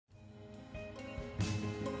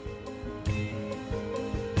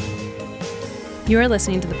You are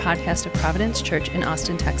listening to the podcast of Providence Church in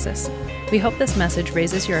Austin, Texas. We hope this message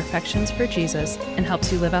raises your affections for Jesus and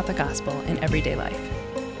helps you live out the gospel in everyday life.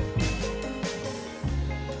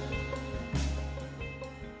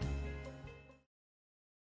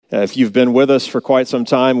 If you've been with us for quite some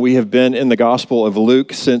time, we have been in the Gospel of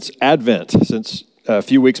Luke since Advent, since a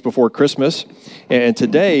few weeks before Christmas. And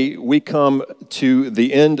today we come to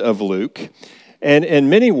the end of Luke. And in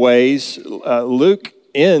many ways, Luke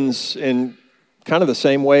ends in kind of the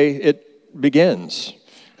same way it begins.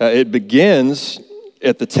 It begins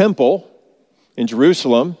at the temple in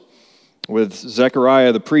Jerusalem with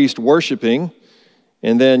Zechariah the priest worshiping.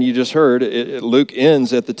 And then you just heard, Luke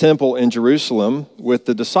ends at the temple in Jerusalem with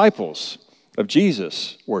the disciples of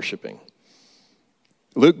Jesus worshiping.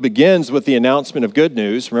 Luke begins with the announcement of good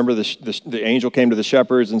news. Remember, the angel came to the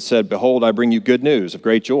shepherds and said, "Behold, I bring you good news of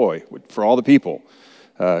great joy for all the people.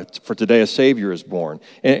 For today a Savior is born."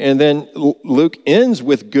 And then Luke ends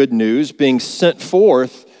with good news being sent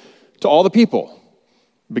forth to all the people,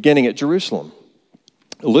 beginning at Jerusalem.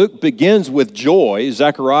 Luke begins with joy.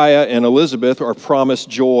 Zechariah and Elizabeth are promised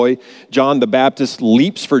joy. John the Baptist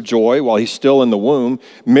leaps for joy while he's still in the womb.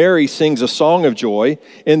 Mary sings a song of joy.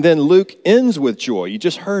 And then Luke ends with joy. You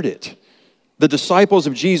just heard it. The disciples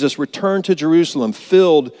of Jesus return to Jerusalem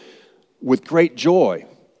filled with great joy.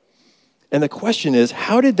 And the question is,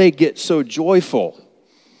 how did they get so joyful?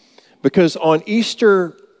 Because on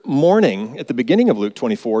Easter morning, at the beginning of Luke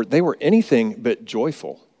 24, they were anything but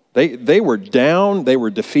joyful. They were down, they were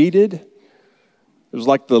defeated. It was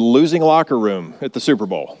like the losing locker room at the Super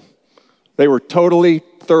Bowl. They were totally,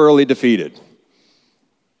 thoroughly defeated.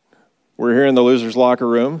 We're here in the loser's locker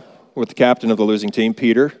room with the captain of the losing team,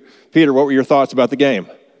 Peter. Peter, what were your thoughts about the game?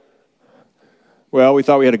 Well, we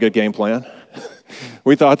thought we had a good game plan.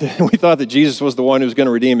 We thought that Jesus was the one who was going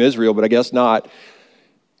to redeem Israel, but I guess not.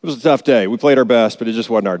 It was a tough day. We played our best, but it just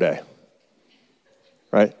wasn't our day.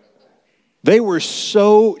 Right? They were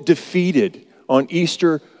so defeated on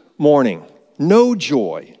Easter morning. No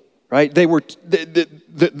joy, right? They were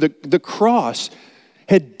the cross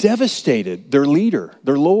had devastated their leader,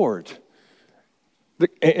 their Lord.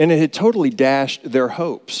 And it had totally dashed their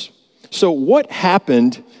hopes. So what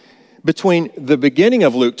happened between the beginning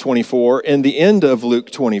of Luke 24 and the end of Luke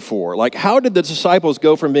 24? Like, how did the disciples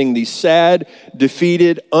go from being these sad,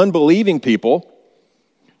 defeated, unbelieving people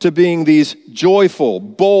to being these joyful,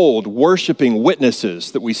 bold, worshiping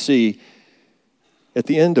witnesses that we see at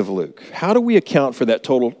the end of Luke? How do we account for that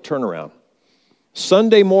total turnaround?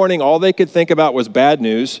 Sunday morning, all they could think about was bad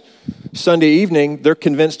news. Sunday evening, they're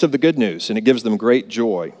convinced of the good news, and it gives them great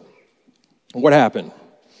joy. What happened?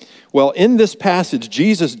 Well, in this passage,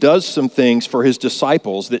 Jesus does some things for his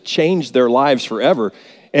disciples that change their lives forever,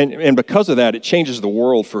 and because of that, it changes the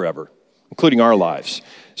world forever, including our lives.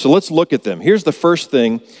 So let's look at them. Here's the first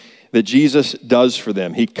thing that Jesus does for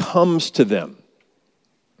them. He comes to them.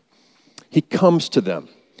 He comes to them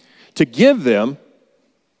to give them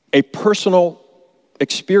a personal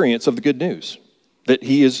experience of the good news, that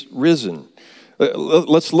he is risen.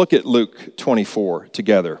 Let's look at Luke 24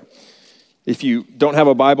 together. If you don't have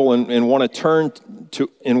a Bible and want to turn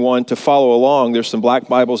in one to follow along, there's some black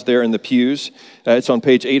Bibles there in the pews. It's on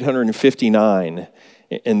page 859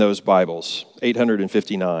 in those Bibles,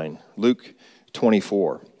 859, Luke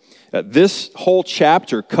 24. This whole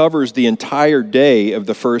chapter covers the entire day of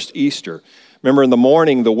the first Easter. Remember, in the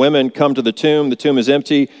morning, the women come to the tomb is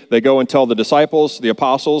empty, they go and tell the disciples, the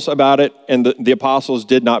apostles about it, and the apostles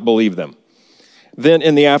did not believe them. Then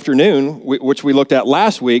in the afternoon, which we looked at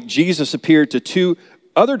last week, Jesus appeared to two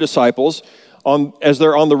other disciples as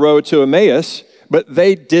they're on the road to Emmaus, but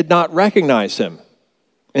they did not recognize him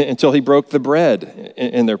until he broke the bread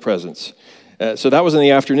in their presence. So that was in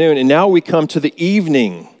the afternoon. And now we come to the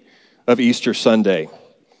evening of Easter Sunday.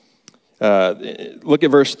 Look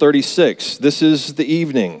at verse 36. This is the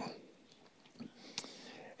evening.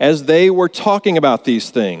 As they were talking about these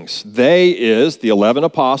things, they is the 11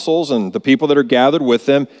 apostles and the people that are gathered with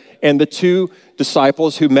them, and the two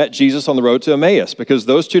disciples who met Jesus on the road to Emmaus, because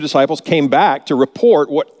those two disciples came back to report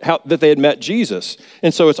that they had met Jesus.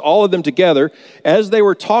 And so it's all of them together. As they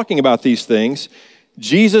were talking about these things,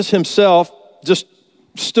 Jesus himself just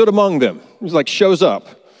stood among them. He was like, shows up.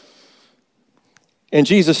 And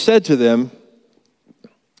Jesus said to them,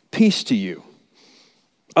 "Peace to you."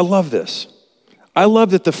 I love this. I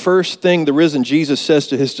love that the first thing the risen Jesus says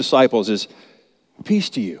to his disciples is, "Peace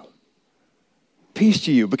to you." Peace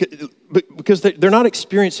to you, because they're not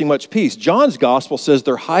experiencing much peace. John's gospel says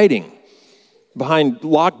they're hiding behind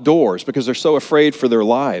locked doors because they're so afraid for their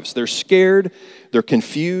lives. They're scared, they're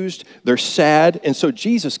confused, they're sad, and so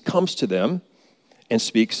Jesus comes to them and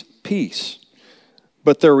speaks peace.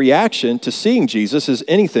 But their reaction to seeing Jesus is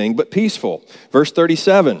anything but peaceful. Verse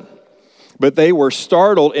 37, but they were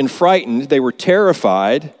startled and frightened. They were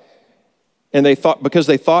terrified, and they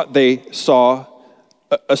thought they saw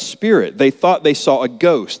a spirit. They thought they saw a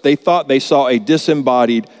ghost. They thought they saw a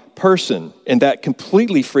disembodied person, and that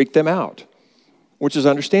completely freaked them out, which is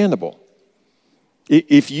understandable.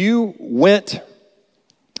 If you went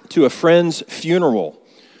to a friend's funeral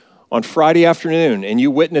on Friday afternoon and you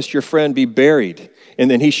witnessed your friend be buried, and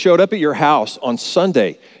then he showed up at your house on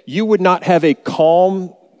Sunday, you would not have a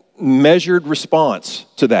calm, measured response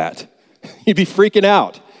to that. You'd be freaking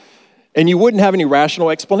out. And you wouldn't have any rational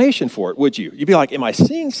explanation for it, would you? You'd be like, am I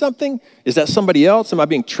seeing something? Is that somebody else? Am I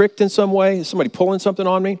being tricked in some way? Is somebody pulling something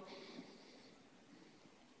on me?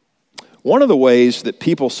 One of the ways that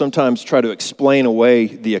people sometimes try to explain away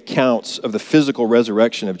the accounts of the physical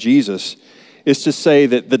resurrection of Jesus is to say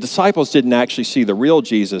that the disciples didn't actually see the real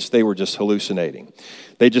Jesus, they were just hallucinating.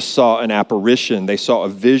 They just saw an apparition, they saw a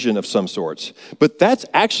vision of some sorts. But that's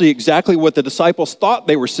actually exactly what the disciples thought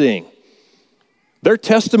they were seeing. Their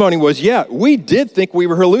testimony was, yeah, we did think we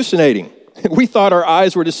were hallucinating. We thought our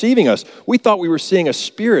eyes were deceiving us. We thought we were seeing a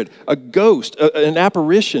spirit, a ghost, an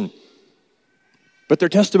apparition. But their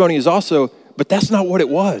testimony is also, but that's not what it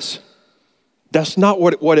was. That's not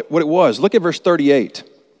what it was. Look at verse 38.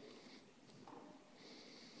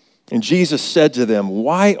 And Jesus said to them,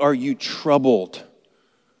 why are you troubled?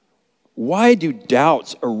 Why do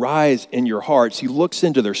doubts arise in your hearts? He looks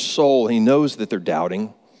into their soul. He knows that they're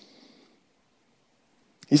doubting.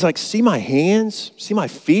 He's like, see my hands? See my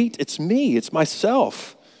feet? It's me. It's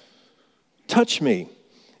myself. Touch me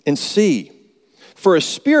and see. For a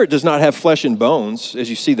spirit does not have flesh and bones, as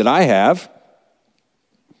you see that I have.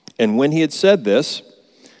 And when he had said this,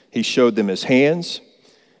 he showed them his hands,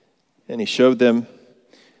 and he showed them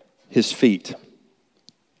his feet.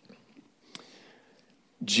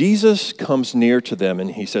 Jesus comes near to them,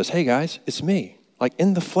 and he says, hey guys, it's me, like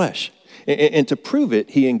in the flesh. And to prove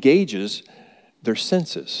it, he engages their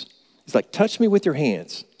senses. He's like, touch me with your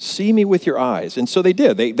hands, see me with your eyes. And so they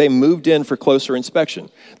did. They moved in for closer inspection.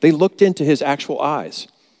 They looked into his actual eyes.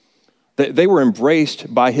 They were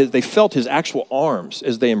embraced by they felt his actual arms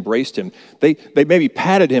as they embraced him. They maybe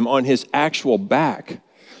patted him on his actual back.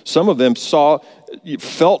 Some of them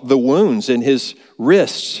felt the wounds in his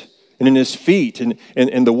wrists and in his feet and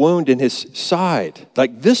the wound in his side.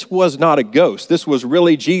 Like, this was not a ghost. This was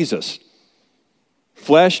really Jesus.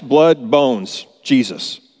 Flesh, blood, bones,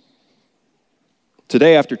 Jesus.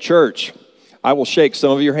 Today after church, I will shake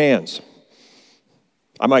some of your hands.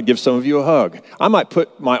 I might give some of you a hug. I might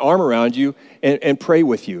put my arm around you and pray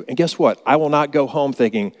with you. And guess what? I will not go home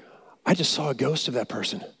thinking, I just saw a ghost of that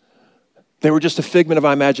person. They were just a figment of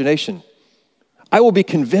my imagination. I will be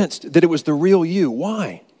convinced that it was the real you.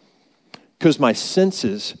 Why? Because my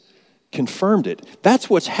senses confirmed it. That's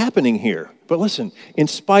what's happening here. But listen, in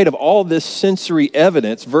spite of all this sensory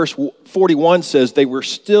evidence, verse 41 says they were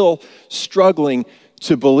still struggling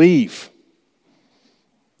to believe.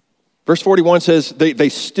 Verse 41 says they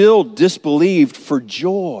still disbelieved for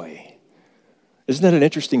joy. Isn't that an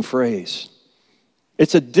interesting phrase?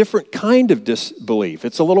 It's a different kind of disbelief.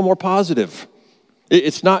 It's a little more positive.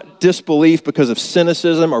 It's not disbelief because of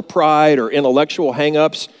cynicism or pride or intellectual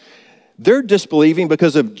hang-ups. They're disbelieving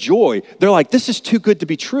because of joy. They're like, this is too good to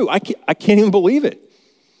be true. I can't even believe it.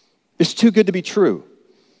 It's too good to be true.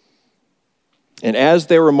 And as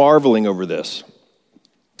they were marveling over this,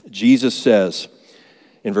 Jesus says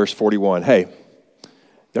in verse 41, hey,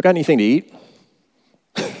 y'all got anything to eat?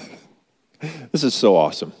 This is so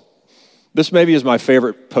awesome. This maybe is my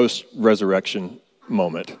favorite post-resurrection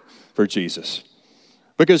moment for Jesus.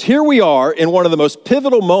 Because here we are in one of the most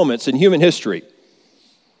pivotal moments in human history.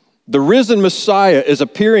 The risen Messiah is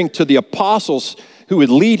appearing to the apostles who would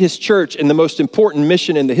lead his church in the most important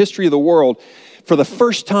mission in the history of the world for the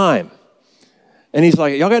first time. And he's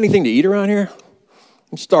like, y'all got anything to eat around here?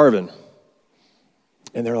 I'm starving.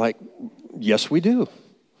 And they're like, yes, we do.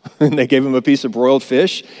 And they gave him a piece of broiled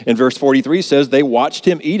fish. And verse 43 says they watched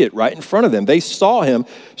him eat it right in front of them. They saw him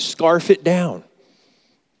scarf it down.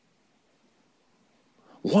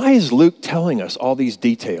 Why is Luke telling us all these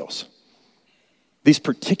details? These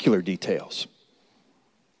particular details?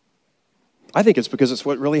 I think it's because it's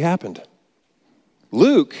what really happened.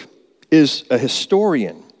 Luke is a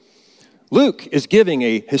historian. Luke is giving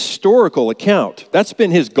a historical account. That's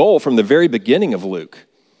been his goal from the very beginning of Luke.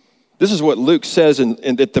 This is what Luke says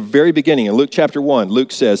at the very beginning. In Luke chapter 1,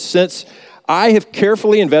 Luke says, since I have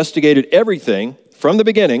carefully investigated everything from the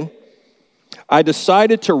beginning, I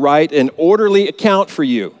decided to write an orderly account for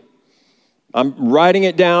you. I'm writing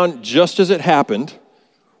it down just as it happened.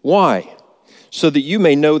 Why? so that you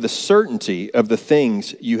may know the certainty of the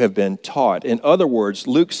things you have been taught. In other words,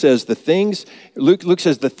 Luke says the things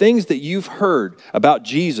that you've heard about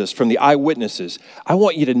Jesus from the eyewitnesses, I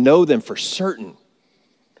want you to know them for certain.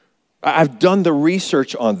 I've done the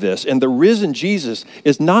research on this, and the risen Jesus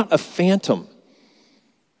is not a phantom.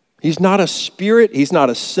 He's not a spirit. He's not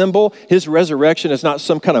a symbol. His resurrection is not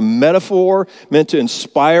some kind of metaphor meant to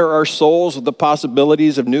inspire our souls with the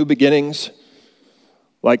possibilities of new beginnings,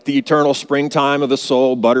 like the eternal springtime of the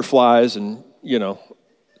soul, butterflies, and,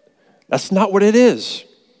 that's not what it is.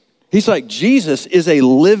 He's like, Jesus is a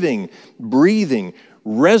living, breathing,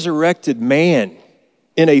 resurrected man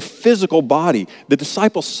in a physical body. The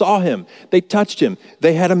disciples saw him. They touched him.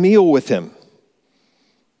 They had a meal with him.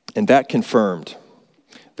 And that confirmed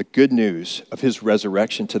the good news of his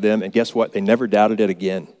resurrection to them. And guess what? They never doubted it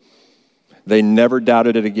again. They never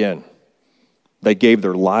doubted it again. They gave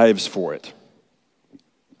their lives for it.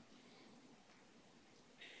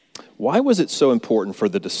 Why was it so important for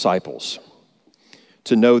the disciples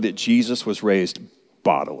to know that Jesus was raised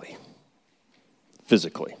bodily,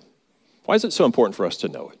 physically? Why is it so important for us to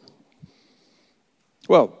know it?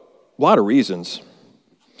 Well, a lot of reasons.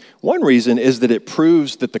 One reason is that it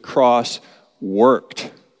proves that the cross worked,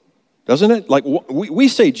 doesn't it? Like we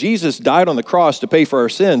say Jesus died on the cross to pay for our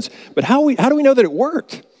sins, but how do we know that it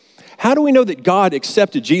worked? How do we know that God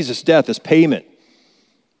accepted Jesus' death as payment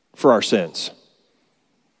for our sins?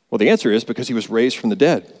 Well, the answer is because he was raised from the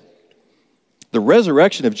dead. The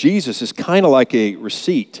resurrection of Jesus is kind of like a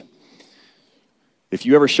receipt. If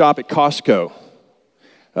you ever shop at Costco,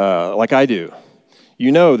 like I do,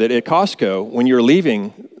 you know that at Costco, when you're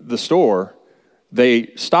leaving the store,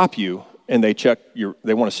 they stop you and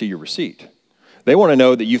they want to see your receipt. They want to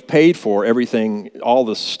know that you've paid for everything, all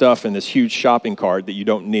the stuff in this huge shopping cart that you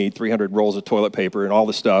don't need, 300 rolls of toilet paper and all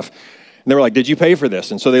the stuff. And they were like, did you pay for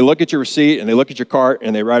this? And so they look at your receipt and they look at your cart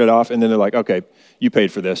and they write it off and then they're like, okay, you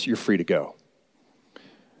paid for this, you're free to go.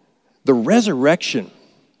 The resurrection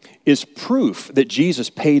is proof that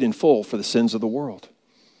Jesus paid in full for the sins of the world.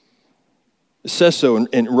 It says so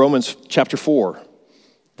in Romans chapter 4,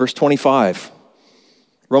 verse 25.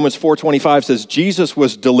 Romans 4:25 says, Jesus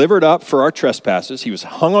was delivered up for our trespasses. He was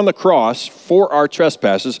hung on the cross for our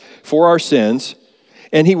trespasses, for our sins,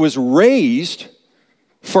 and he was raised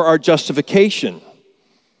for our justification.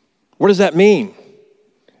 What does that mean?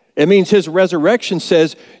 It means his resurrection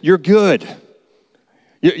says, you're good.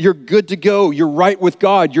 You're good to go. You're right with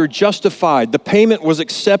God. You're justified. The payment was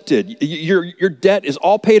accepted. Your debt is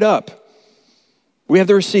all paid up. We have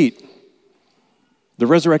the receipt. The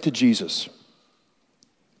resurrected Jesus.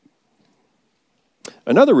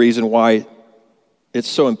 Another reason why it's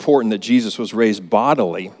so important that Jesus was raised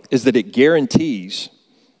bodily is that it guarantees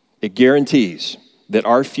that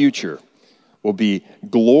our future will be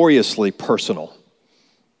gloriously personal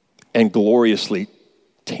and gloriously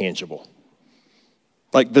tangible.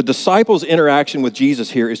 Like the disciples' interaction with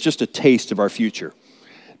Jesus here is just a taste of our future.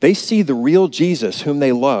 They see the real Jesus whom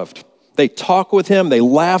they loved. They talk with him, they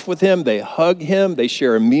laugh with him, they hug him, they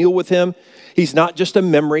share a meal with him. He's not just a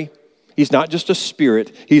memory. He's not just a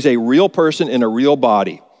spirit. He's a real person in a real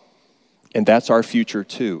body. And that's our future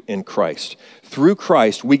too, in Christ. Through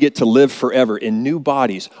Christ, we get to live forever in new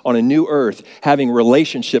bodies, on a new earth, having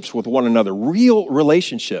relationships with one another, real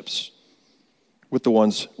relationships with the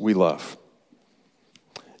ones we love.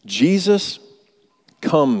 Jesus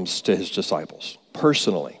comes to his disciples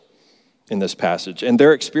personally in this passage, and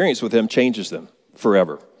their experience with him changes them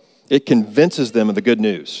forever. It convinces them of the good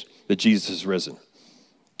news that Jesus is risen,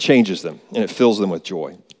 changes them, and it fills them with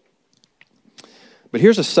joy. But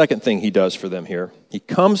here's a second thing he does for them here. He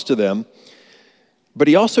comes to them, but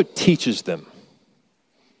he also teaches them.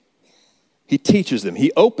 He teaches them.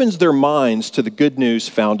 He opens their minds to the good news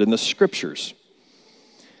found in the Scriptures.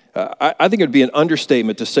 I think it would be an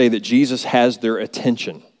understatement to say that Jesus has their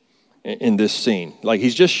attention in this scene. Like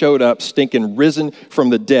he's just showed up, stinking risen from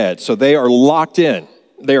the dead. So they are locked in.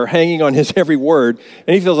 They are hanging on his every word.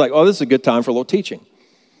 And he feels like, oh, this is a good time for a little teaching.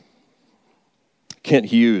 Kent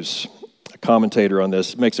Hughes, a commentator on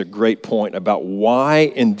this, makes a great point about why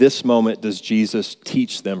in this moment does Jesus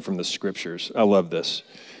teach them from the Scriptures. I love this.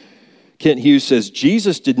 Kent Hughes says,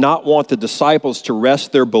 Jesus did not want the disciples to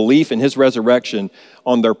rest their belief in his resurrection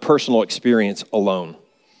on their personal experience alone.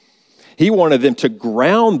 He wanted them to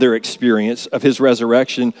ground their experience of his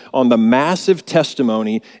resurrection on the massive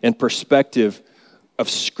testimony and perspective of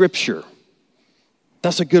Scripture.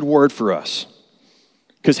 That's a good word for us.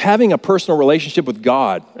 Because having a personal relationship with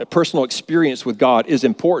God, a personal experience with God is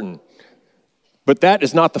important. But that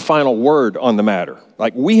is not the final word on the matter.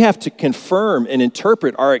 Like we have to confirm and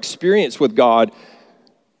interpret our experience with God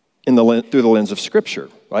through the lens of Scripture.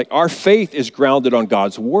 Right? Our faith is grounded on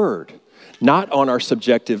God's word, not on our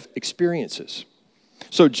subjective experiences.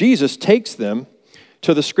 So Jesus takes them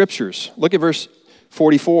to the Scriptures. Look at verse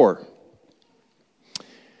 44.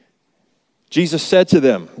 Jesus said to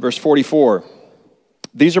them, verse 44,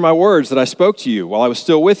 "These are my words that I spoke to you while I was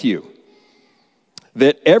still with you,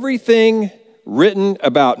 that everything written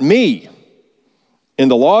about me in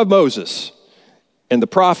the law of Moses and the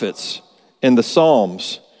prophets and the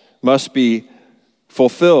Psalms must be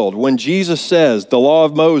fulfilled." When Jesus says the law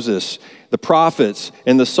of Moses, the prophets,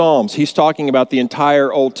 and the Psalms, he's talking about the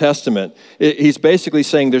entire Old Testament. He's basically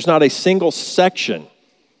saying there's not a single section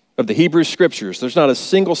of the Hebrew Scriptures, there's not a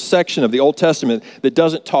single section of the Old Testament that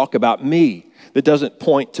doesn't talk about me, that doesn't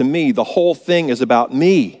point to me. The whole thing is about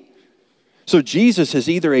me. So Jesus is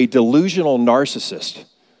either a delusional narcissist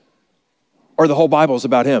or the whole Bible is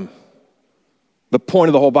about him. The point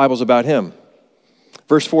of the whole Bible is about him.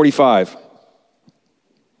 Verse 45.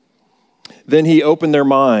 Then he opened their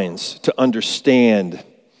minds to understand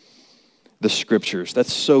the Scriptures.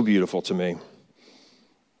 That's so beautiful to me.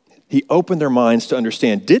 He opened their minds to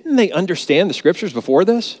understand. Didn't they understand the Scriptures before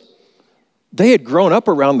this? They had grown up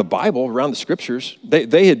around the Bible, around the Scriptures.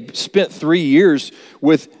 They had spent 3 years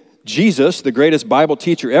with Jesus, the greatest Bible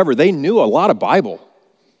teacher ever. They knew a lot of Bible.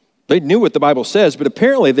 They knew what the Bible says, but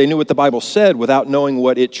apparently they knew what the Bible said without knowing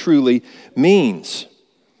what it truly means.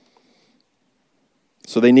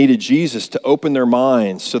 So they needed Jesus to open their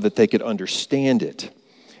minds so that they could understand it.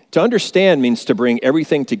 To understand means to bring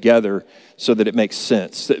everything together so that it makes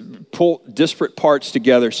sense. Pull disparate parts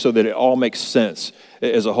together so that it all makes sense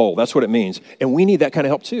as a whole. That's what it means. And we need that kind of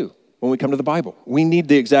help too when we come to the Bible. We need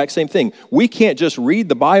the exact same thing. We can't just read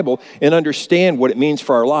the Bible and understand what it means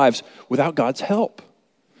for our lives without God's help.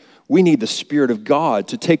 We need the Spirit of God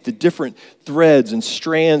to take the different threads and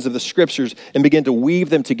strands of the Scriptures and begin to weave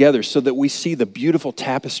them together so that we see the beautiful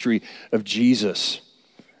tapestry of Jesus.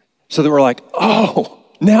 So that we're like, oh,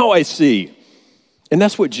 now I see. And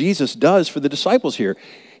that's what Jesus does for the disciples here.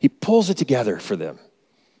 He pulls it together for them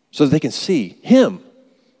so that they can see him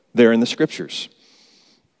there in the Scriptures.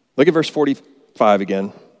 Look at verse 45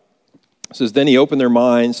 again. It says, "Then he opened their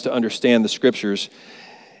minds to understand the Scriptures,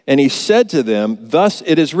 and he said to them, 'Thus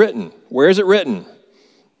it is written.'" Where is it written?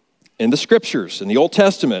 In the Scriptures, in the Old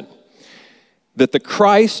Testament, that the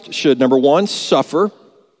Christ should, number one, suffer,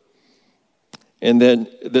 and then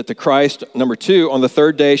that the Christ, number two, on the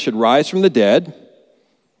third day should rise from the dead.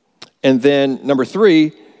 And then number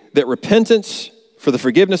three, that repentance for the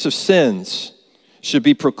forgiveness of sins should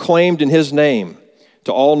be proclaimed in his name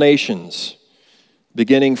to all nations,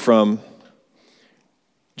 beginning from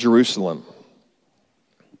Jerusalem.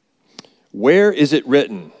 Where is it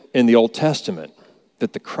written in the Old Testament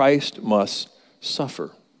that the Christ must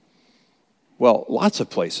suffer? Well, lots of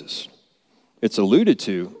places. It's alluded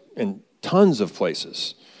to in tons of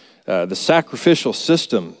places. The sacrificial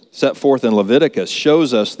system set forth in Leviticus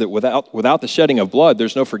shows us that without the shedding of blood,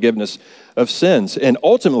 there's no forgiveness of sins. And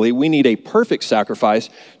ultimately, we need a perfect sacrifice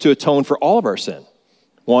to atone for all of our sin,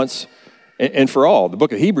 once and for all. The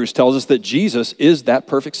book of Hebrews tells us that Jesus is that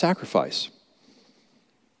perfect sacrifice.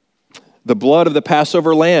 The blood of the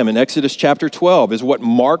Passover lamb in Exodus chapter 12 is what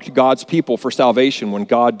marked God's people for salvation when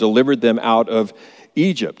God delivered them out of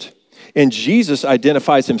Egypt. And Jesus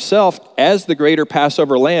identifies himself as the greater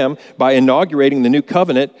Passover lamb by inaugurating the new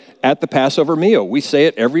covenant at the Passover meal. We say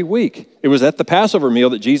it every week. It was at the Passover meal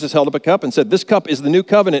that Jesus held up a cup and said, "This cup is the new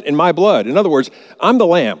covenant in my blood." In other words, I'm the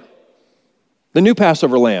lamb, the new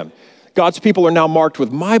Passover lamb. God's people are now marked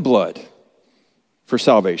with my blood for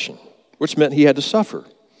salvation, which meant he had to suffer.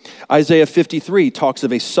 Isaiah 53 talks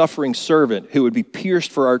of a suffering servant who would be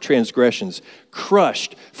pierced for our transgressions,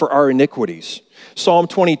 crushed for our iniquities. Psalm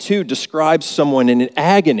 22 describes someone in an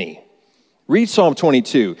agony. Read Psalm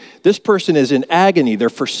 22. This person is in agony. They're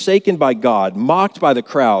forsaken by God, mocked by the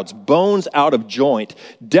crowds, bones out of joint,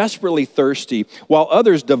 desperately thirsty, while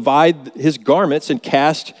others divide his garments and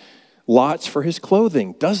cast lots for his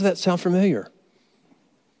clothing. Does that sound familiar?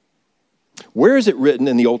 Where is it written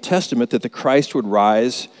in the Old Testament that the Christ would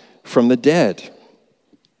rise from the dead?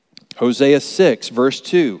 Hosea 6, verse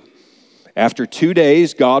 2. After 2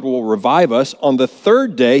 days, God will revive us. On the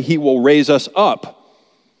third day, he will raise us up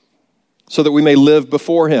so that we may live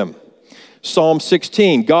before him. Psalm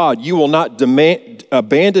 16, God, you will not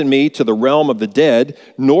abandon me to the realm of the dead,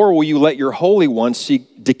 nor will you let your Holy One see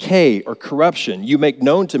decay or corruption. You make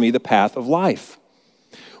known to me the path of life.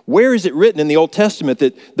 Where is it written in the Old Testament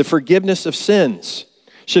that the forgiveness of sins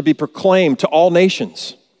should be proclaimed to all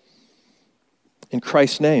nations in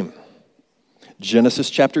Christ's name? Genesis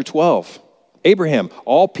chapter 12, Abraham,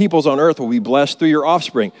 all peoples on earth will be blessed through your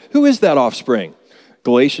offspring. Who is that offspring?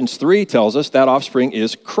 Galatians 3 tells us that offspring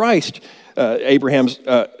is Christ, Abraham's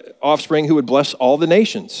offspring who would bless all the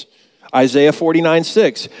nations. Isaiah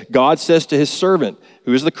 49:6, God says to his servant,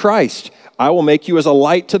 who is the Christ, I will make you as a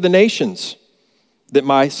light to the nations, that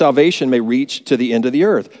my salvation may reach to the end of the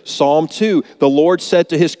earth. Psalm 2, the Lord said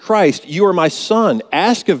to his Christ, you are my son,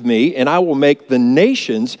 ask of me, and I will make the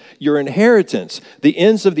nations your inheritance, the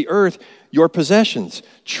ends of the earth your possessions.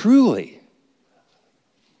 Truly,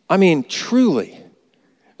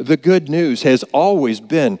 the good news has always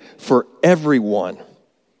been for everyone,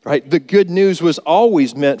 right? The good news was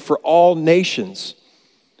always meant for all nations.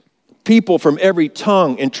 People from every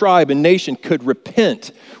tongue and tribe and nation could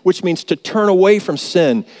repent, which means to turn away from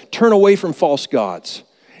sin, turn away from false gods,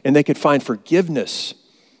 and they could find forgiveness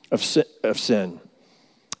of sin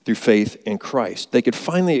through faith in Christ. They could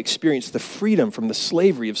finally experience the freedom from the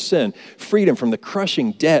slavery of sin, freedom from the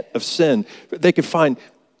crushing debt of sin. They could find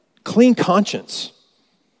clean conscience,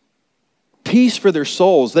 peace for their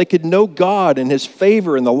souls. They could know God and his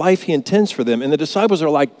favor and the life he intends for them. And the disciples are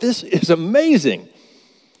like, this is amazing.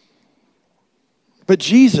 But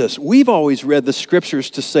Jesus, we've always read the scriptures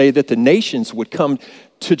to say that the nations would come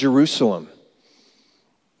to Jerusalem,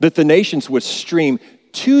 that the nations would stream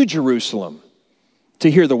to Jerusalem to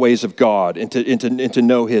hear the ways of God and to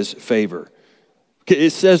know his favor.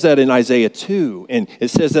 It says that in Isaiah 2, and it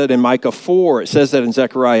says that in Micah 4, it says that in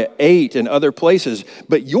Zechariah 8 and other places.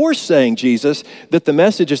 But you're saying, Jesus, that the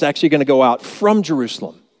message is actually going to go out from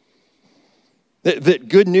Jerusalem, that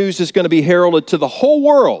good news is going to be heralded to the whole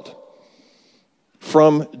world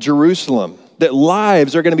from Jerusalem, that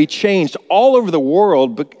lives are going to be changed all over the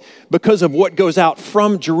world because of what goes out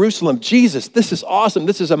from Jerusalem. Jesus, this is awesome.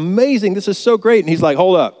 This is amazing. This is so great. And he's like,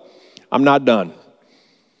 hold up. I'm not done.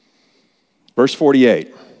 Verse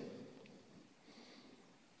 48.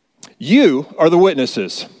 You are the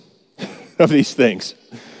witnesses of these things.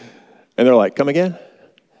 And they're like, come again?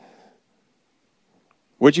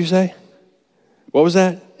 What'd you say? What was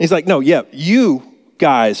that? He's like, no, yeah, you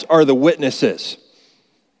guys are the witnesses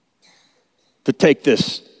to take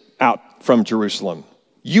this out from Jerusalem.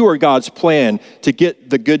 You are God's plan to get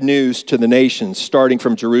the good news to the nations, starting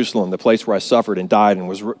from Jerusalem, the place where I suffered and died and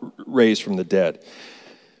was raised from the dead.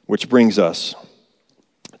 Which brings us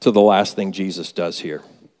to the last thing Jesus does here.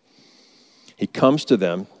 He comes to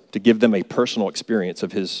them to give them a personal experience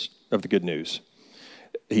of the good news.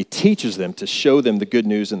 He teaches them to show them the good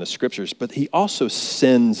news in the scriptures, but he also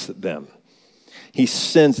sends them. He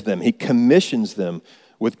sends them. He commissions them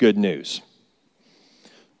with good news.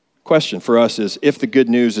 Question for us is, if the good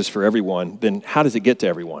news is for everyone, then how does it get to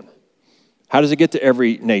everyone? How does it get to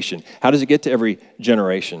every nation? How does it get to every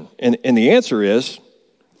generation? And the answer is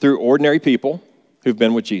through ordinary people who've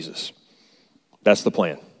been with Jesus. That's the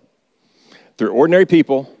plan. Through ordinary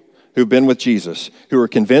people who've been with Jesus, who are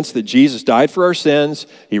convinced that Jesus died for our sins,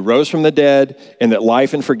 he rose from the dead, and that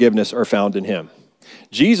life and forgiveness are found in him.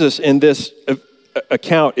 Jesus, in this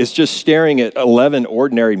account, is just staring at 11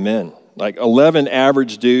 ordinary men. Like 11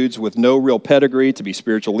 average dudes with no real pedigree to be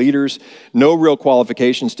spiritual leaders, no real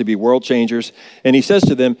qualifications to be world changers. And he says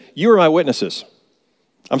to them, you are my witnesses.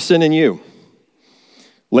 I'm sending you.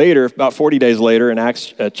 Later, about 40 days later, in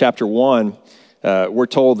Acts chapter 1, we're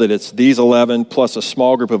told that it's these 11 plus a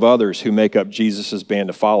small group of others who make up Jesus' band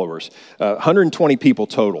of followers. 120 people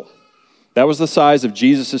total. That was the size of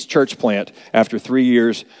Jesus' church plant after 3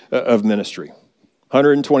 years of ministry.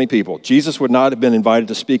 120 people. Jesus would not have been invited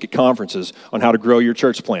to speak at conferences on how to grow your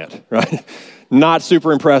church plant, right? Not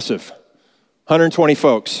super impressive. 120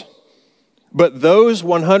 folks. But those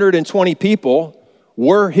 120 people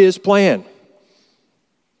were his plan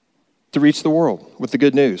to reach the world with the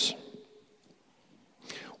good news.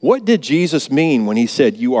 What did Jesus mean when he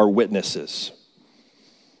said, you are witnesses?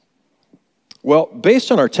 Well, based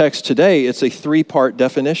on our text today, it's a three-part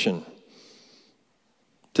definition.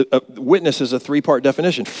 Witness is a three-part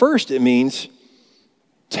definition. First, it means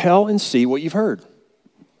tell and see what you've heard.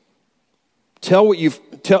 Tell what you've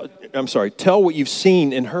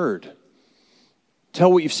seen and heard.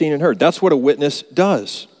 Tell what you've seen and heard. That's what a witness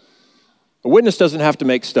does. A witness doesn't have to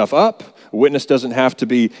make stuff up. A witness doesn't have to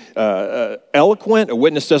be eloquent. A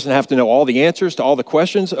witness doesn't have to know all the answers to all the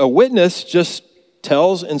questions. A witness just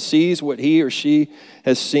tells and sees what he or she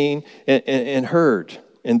has seen and heard.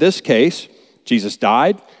 In this case, Jesus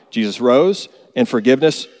died, Jesus rose, and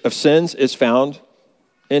forgiveness of sins is found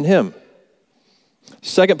in him.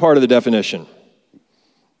 Second part of the definition,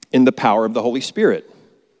 in the power of the Holy Spirit.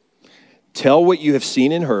 Tell what you have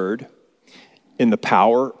seen and heard in the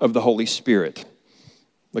power of the Holy Spirit.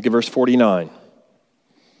 Look at verse 49.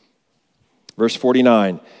 Verse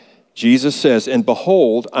 49, Jesus says, "And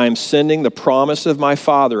behold, I am sending the promise of my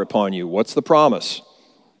Father upon you." What's the promise?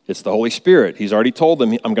 It's the Holy Spirit. He's already told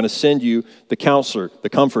them, "I'm going to send you the Counselor, the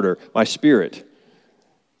Comforter, my Spirit.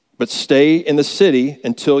 But stay in the city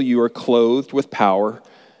until you are clothed with power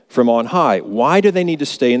from on high." Why do they need to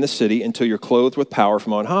stay in the city until you're clothed with power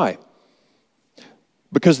from on high?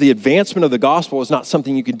 Because the advancement of the gospel is not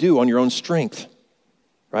something you can do on your own strength,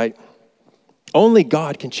 right? Only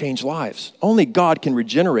God can change lives. Only God can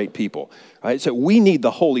regenerate people, right? So we need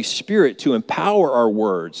the Holy Spirit to empower our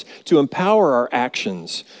words, to empower our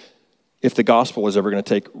actions, if the gospel is ever going to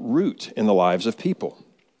take root in the lives of people.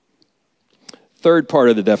 Third part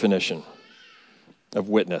of the definition of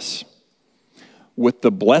witness: with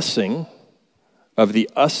the blessing of the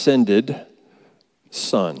ascended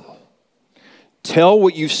Son. Tell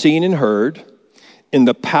what you've seen and heard in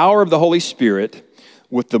the power of the Holy Spirit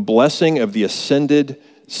with the blessing of the ascended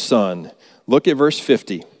Son. Look at verse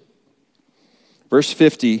 50. Verse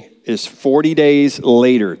 50 is 40 days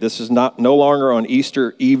later. This is no longer on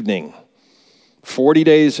Easter evening. 40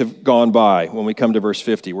 days have gone by when we come to verse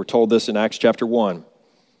 50. We're told this in Acts chapter 1.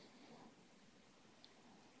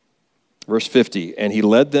 Verse 50, "And he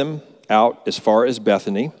led them out as far as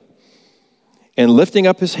Bethany, and lifting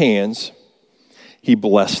up his hands, he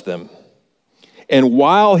blessed them. And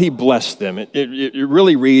while he blessed them," it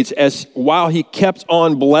really reads, as while he kept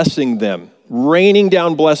on blessing them, raining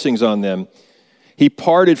down blessings on them, "he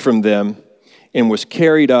parted from them and was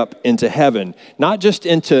carried up into heaven." Not just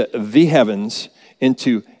into the heavens,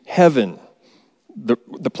 into heaven, the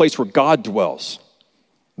place where God dwells,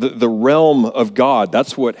 the realm of God.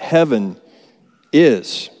 That's what heaven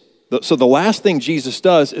is. So the last thing Jesus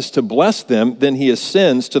does is to bless them, then he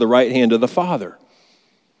ascends to the right hand of the Father.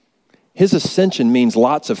 His ascension means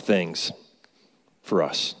lots of things for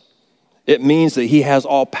us. It means that he has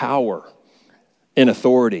all power and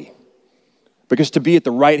authority. Because to be at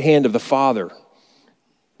the right hand of the Father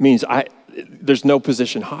means there's no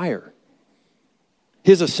position higher.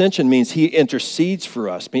 His ascension means he intercedes for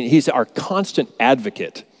us. I mean, he's our constant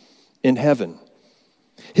advocate in heaven.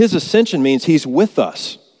 His ascension means he's with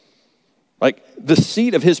us. Like, the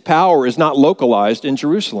seat of his power is not localized in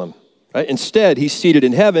Jerusalem. Right? Instead, he's seated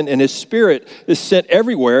in heaven, and his Spirit is sent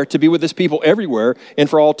everywhere to be with his people everywhere and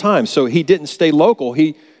for all time. So he didn't stay local.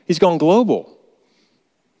 He's gone global.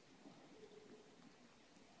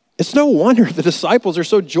 It's no wonder the disciples are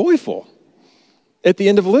so joyful at the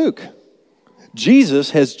end of Luke.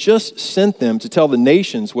 Jesus has just sent them to tell the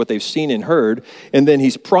nations what they've seen and heard, and then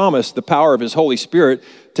he's promised the power of his Holy Spirit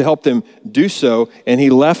to help them do so, and he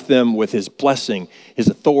left them with his blessing, his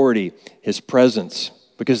authority, his presence,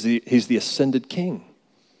 because he's the ascended King.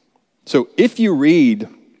 So if you read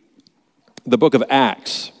the book of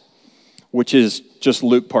Acts, which is just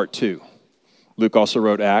Luke part 2, Luke also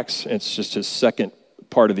wrote Acts, and it's just his second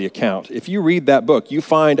part of the account. If you read that book, you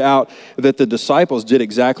find out that the disciples did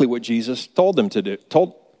exactly what Jesus told them to do.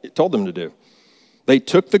 Told them to do. They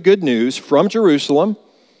took the good news from Jerusalem.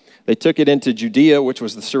 They took it into Judea, which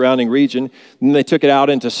was the surrounding region. Then they took it out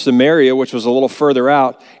into Samaria, which was a little further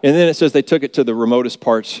out. And then it says they took it to the remotest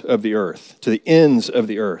parts of the earth, to the ends of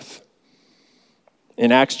the earth.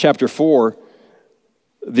 In Acts chapter 4,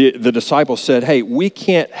 the disciples said, "Hey, we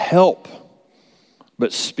can't help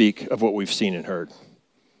but speak of what we've seen and heard."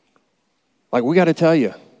 Like, we got to tell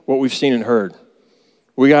you what we've seen and heard.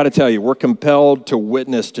 We got to tell you, we're compelled to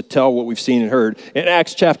witness, to tell what we've seen and heard. In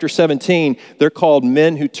Acts chapter 17, they're called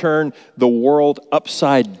men who turn the world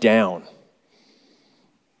upside down,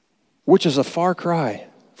 which is a far cry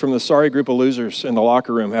from the sorry group of losers in the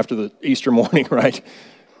locker room after the Easter morning, right?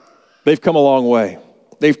 They've come a long way.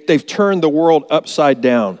 They've turned the world upside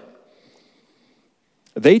down.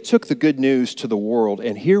 They took the good news to the world,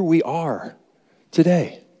 and here we are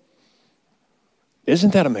today.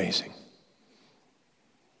 Isn't that amazing?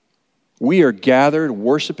 We are gathered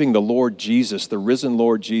worshiping the Lord Jesus, the risen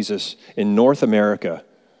Lord Jesus, in North America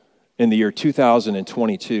in the year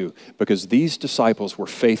 2022 because these disciples were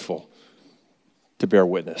faithful to bear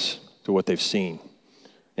witness to what they've seen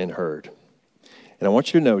and heard. And I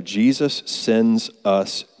want you to know, Jesus sends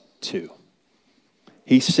us too.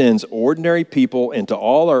 He sends ordinary people into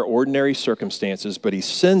all our ordinary circumstances, but he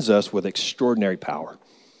sends us with extraordinary power.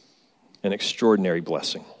 An extraordinary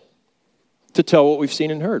blessing to tell what we've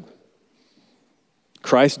seen and heard.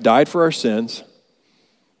 Christ died for our sins.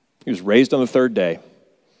 He was raised on the third day.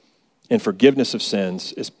 And forgiveness of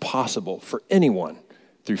sins is possible for anyone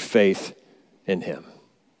through faith in him.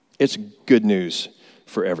 It's good news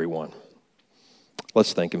for everyone.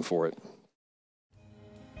 Let's thank him for it.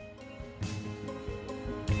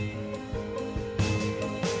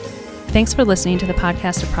 Thanks for listening to the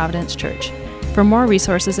podcast of Providence Church. For more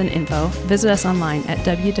resources and info, visit us online at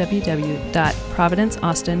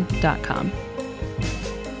www.providenceaustin.com.